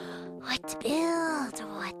What to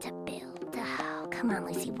build? Oh, come on,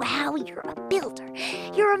 Lucy. Wow, you're a builder.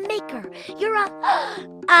 You're a maker.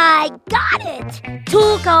 I got it!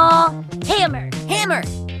 Tool call. Hammer.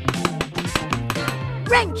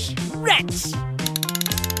 Wrench.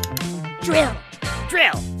 Drill.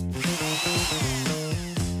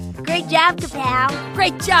 Great job, Kapow.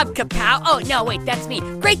 Great job, Kapow. Oh, no, wait, that's me.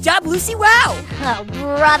 Great job, Lucy Wow. Oh,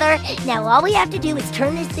 brother. Now all we have to do is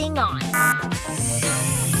turn this thing on.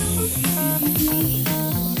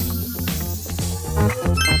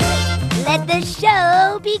 Let the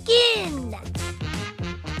show begin.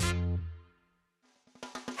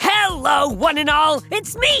 Hello, one and all.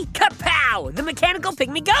 It's me, Kapow, the mechanical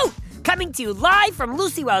pygmy goat, coming to you live from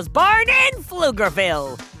Lucy Wow's barn in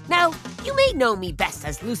Pflugerville. Now, you may know me best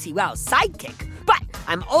as Lucy Wow's sidekick, but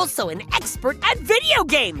I'm also an expert at video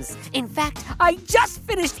games. In fact, I just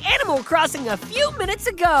finished Animal Crossing a few minutes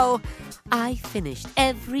ago. I finished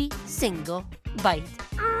every single bite.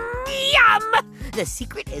 Yum! The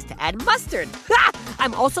secret is to add mustard. Ha!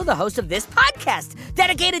 I'm also the host of this podcast,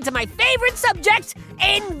 dedicated to my favorite subject,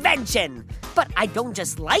 invention. But I don't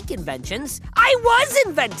just like inventions. I was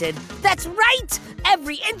invented. That's right.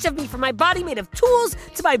 Every inch of me, from my body made of tools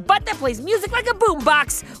to my butt that plays music like a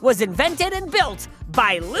boombox, was invented and built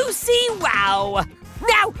by Lucy Wow.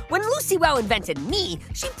 Now, when Lucy Wow invented me,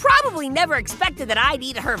 she probably never expected that I'd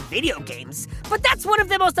eat her video games. But that's one of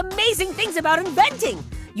the most amazing things about inventing.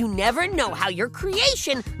 You never know how your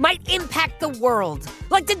creation might impact the world.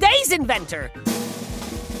 Like today's inventor,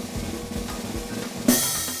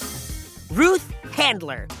 Ruth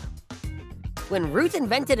Handler. When Ruth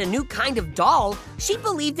invented a new kind of doll, she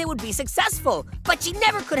believed it would be successful, but she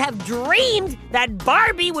never could have dreamed that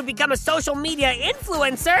Barbie would become a social media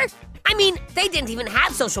influencer. I mean, they didn't even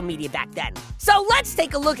have social media back then. So let's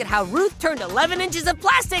take a look at how Ruth turned 11 inches of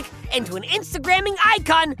plastic into an Instagramming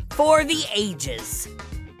icon for the ages.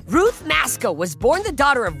 Ruth Masko was born the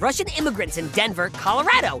daughter of Russian immigrants in Denver,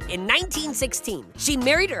 Colorado in 1916. She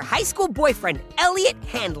married her high school boyfriend, Elliot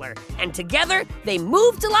Handler, and together they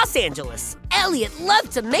moved to Los Angeles. Elliot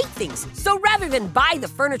loved to make things, so rather than buy the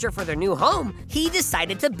furniture for their new home, he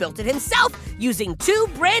decided to build it himself using two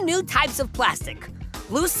brand new types of plastic: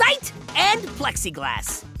 Lucite and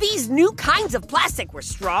plexiglass. These new kinds of plastic were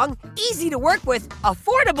strong, easy to work with,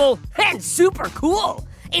 affordable, and super cool.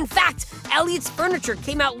 In fact, Elliot's furniture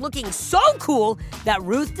came out looking so cool that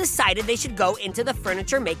Ruth decided they should go into the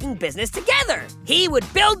furniture-making business together. He would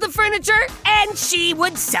build the furniture, and she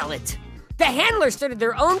would sell it. The Handlers started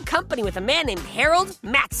their own company with a man named Harold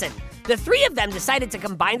Matson. The three of them decided to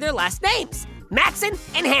combine their last names, Matson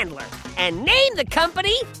and Handler, and name the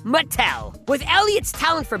company Mattel. With Elliot's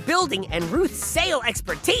talent for building and Ruth's sale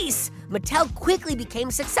expertise, Mattel quickly became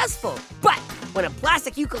successful. But when a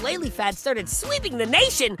plastic ukulele fad started sweeping the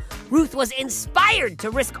nation, Ruth was inspired to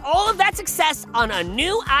risk all of that success on a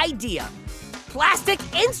new idea: plastic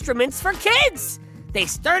instruments for kids. They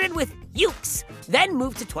started with ukes, then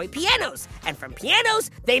moved to toy pianos, and from pianos,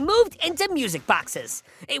 they moved into music boxes.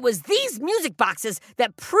 It was these music boxes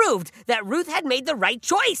that proved that Ruth had made the right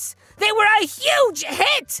choice. They were a huge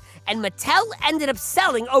hit, and Mattel ended up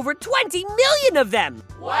selling over 20 million of them.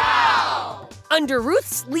 Wow! Under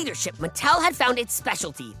Ruth's leadership, Mattel had found its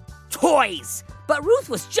specialty: toys. But Ruth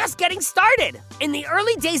was just getting started. In the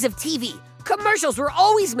early days of TV, commercials were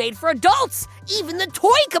always made for adults. Even the toy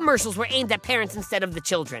commercials were aimed at parents instead of the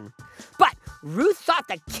children. But Ruth thought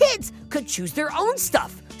that kids could choose their own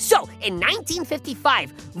stuff. So, in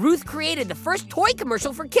 1955, Ruth created the first toy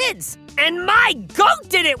commercial for kids. And my goat,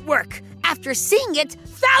 did it work! After seeing it,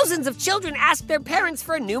 thousands of children asked their parents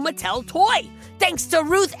for a new Mattel toy. Thanks to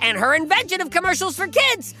Ruth and her invention of commercials for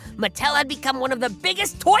kids, Mattel had become one of the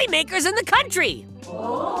biggest toy makers in the country.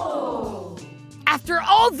 Oh! After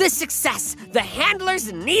all this success, the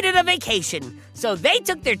Handlers needed a vacation, so they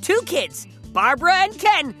took their two kids, Barbara and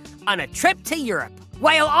Ken, on a trip to Europe.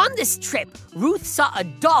 While on this trip, Ruth saw a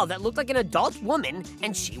doll that looked like an adult woman,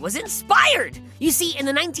 and she was inspired. You see, in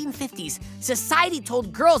the 1950s, society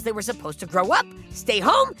told girls they were supposed to grow up, stay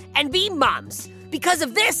home, and be moms. Because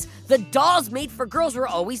of this, the dolls made for girls were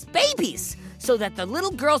always babies, so that the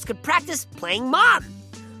little girls could practice playing mom.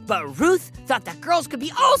 But Ruth thought that girls could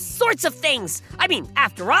be all sorts of things. I mean,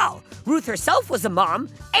 after all, Ruth herself was a mom,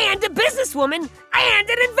 and a businesswoman, and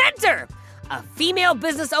an inventor. A female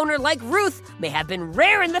business owner like Ruth may have been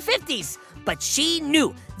rare in the 50s, But she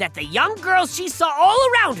knew that the young girls she saw all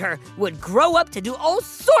around her would grow up to do all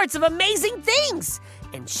sorts of amazing things.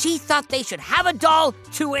 And she thought they should have a doll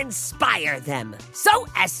to inspire them. So,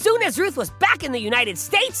 as soon as Ruth was back in the United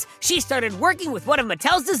States, she started working with one of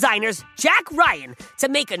Mattel's designers, Jack Ryan, to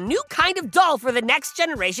make a new kind of doll for the next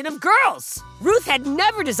generation of girls. Ruth had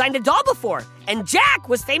never designed a doll before, and Jack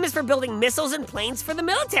was famous for building missiles and planes for the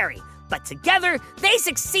military. But together, they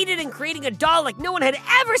succeeded in creating a doll like no one had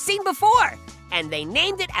ever seen before. And they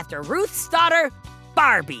named it after Ruth's daughter,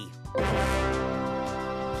 Barbie.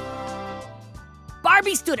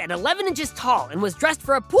 Barbie stood at 11 inches tall and was dressed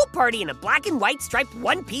for a pool party in a black and white striped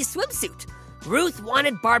one-piece swimsuit. Ruth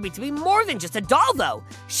wanted Barbie to be more than just a doll, though.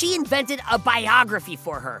 She invented a biography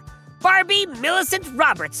for her. Barbie Millicent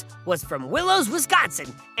Roberts was from Willows,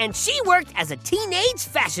 Wisconsin, and she worked as a teenage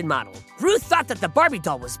fashion model. Ruth thought that the Barbie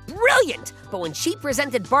doll was brilliant, but when she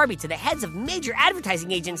presented Barbie to the heads of major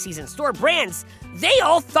advertising agencies and store brands, they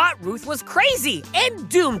all thought Ruth was crazy and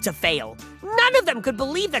doomed to fail. None of them could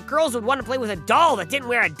believe that girls would want to play with a doll that didn't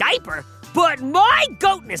wear a diaper. But my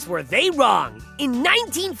goatness, were they wrong! In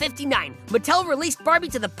 1959, Mattel released Barbie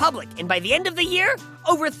to the public, and by the end of the year,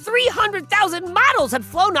 over 300,000 models had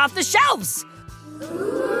flown off the shelves.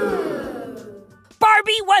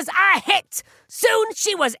 Barbie was a hit! Soon,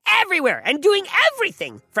 she was everywhere and doing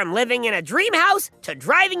everything, from living in a dream house to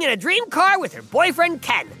driving in a dream car with her boyfriend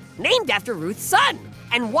Ken, named after Ruth's son.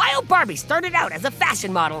 And while Barbie started out as a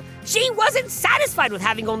fashion model, she wasn't satisfied with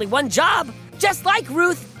having only one job. Just like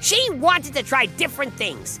Ruth, she wanted to try different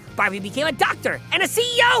things. Barbie became a doctor and a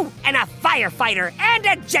CEO and a firefighter and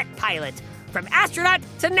a jet pilot. From astronaut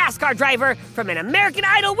to NASCAR driver, from an American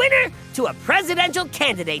Idol winner to a presidential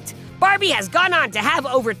candidate. Barbie has gone on to have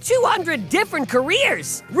over 200 different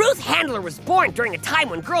careers. Ruth Handler was born during a time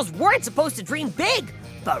when girls weren't supposed to dream big.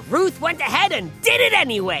 But Ruth went ahead and did it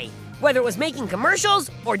anyway. Whether it was making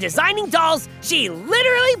commercials or designing dolls, she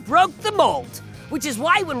literally broke the mold. Which is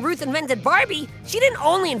why when Ruth invented Barbie, she didn't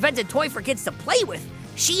only invent a toy for kids to play with.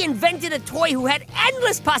 She invented a toy who had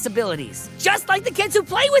endless possibilities, just like the kids who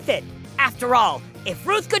play with it. After all, if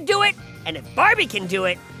Ruth could do it, and if Barbie can do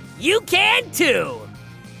it, you can too.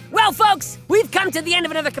 Well, folks, we've come to the end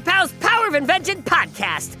of another Kapow's Power of Invention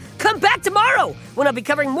podcast. Come back tomorrow when I'll be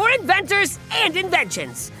covering more inventors and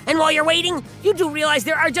inventions. And while you're waiting, you do realize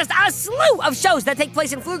there are just a slew of shows that take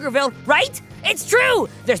place in Pflugerville, right? It's true!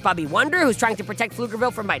 There's Bobby Wonder, who's trying to protect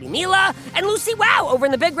Pflugerville from Mighty Mila, and Lucy Wow over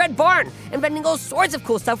in the Big Red Barn, inventing all sorts of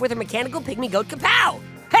cool stuff with her mechanical pygmy goat Kapow.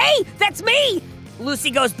 Hey, that's me!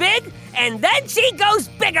 Lucy goes big, and then she goes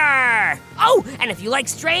bigger! Oh, and if you like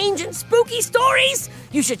strange and spooky stories,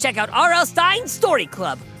 you should check out R.L. Stein's Story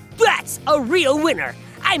Club. That's a real winner!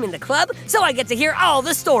 I'm in the club, so I get to hear all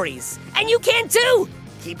the stories. And you can too!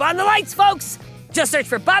 Keep on the lights, folks! Just search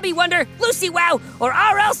for Bobby Wonder, Lucy Wow, or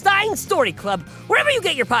R.L. Stein's Story Club, wherever you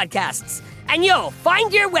get your podcasts, and you'll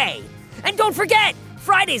find your way. And don't forget,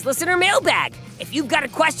 Friday's listener mailbag. If you've got a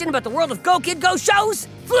question about the world of Go Kid Go shows,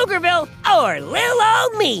 Pflugerville, or Lil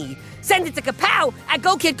Ol' Me, send it to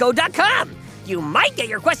kapow@gokidgo.com. You might get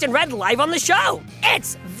your question read live on the show.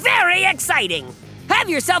 It's very exciting. Have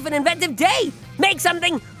yourself an inventive day. Make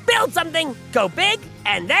something, build something, go big,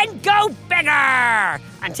 and then go bigger.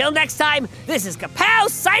 Until next time, this is Kapow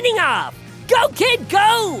signing off. Go Kid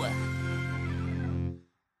Go!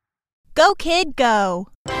 Go Kid Go!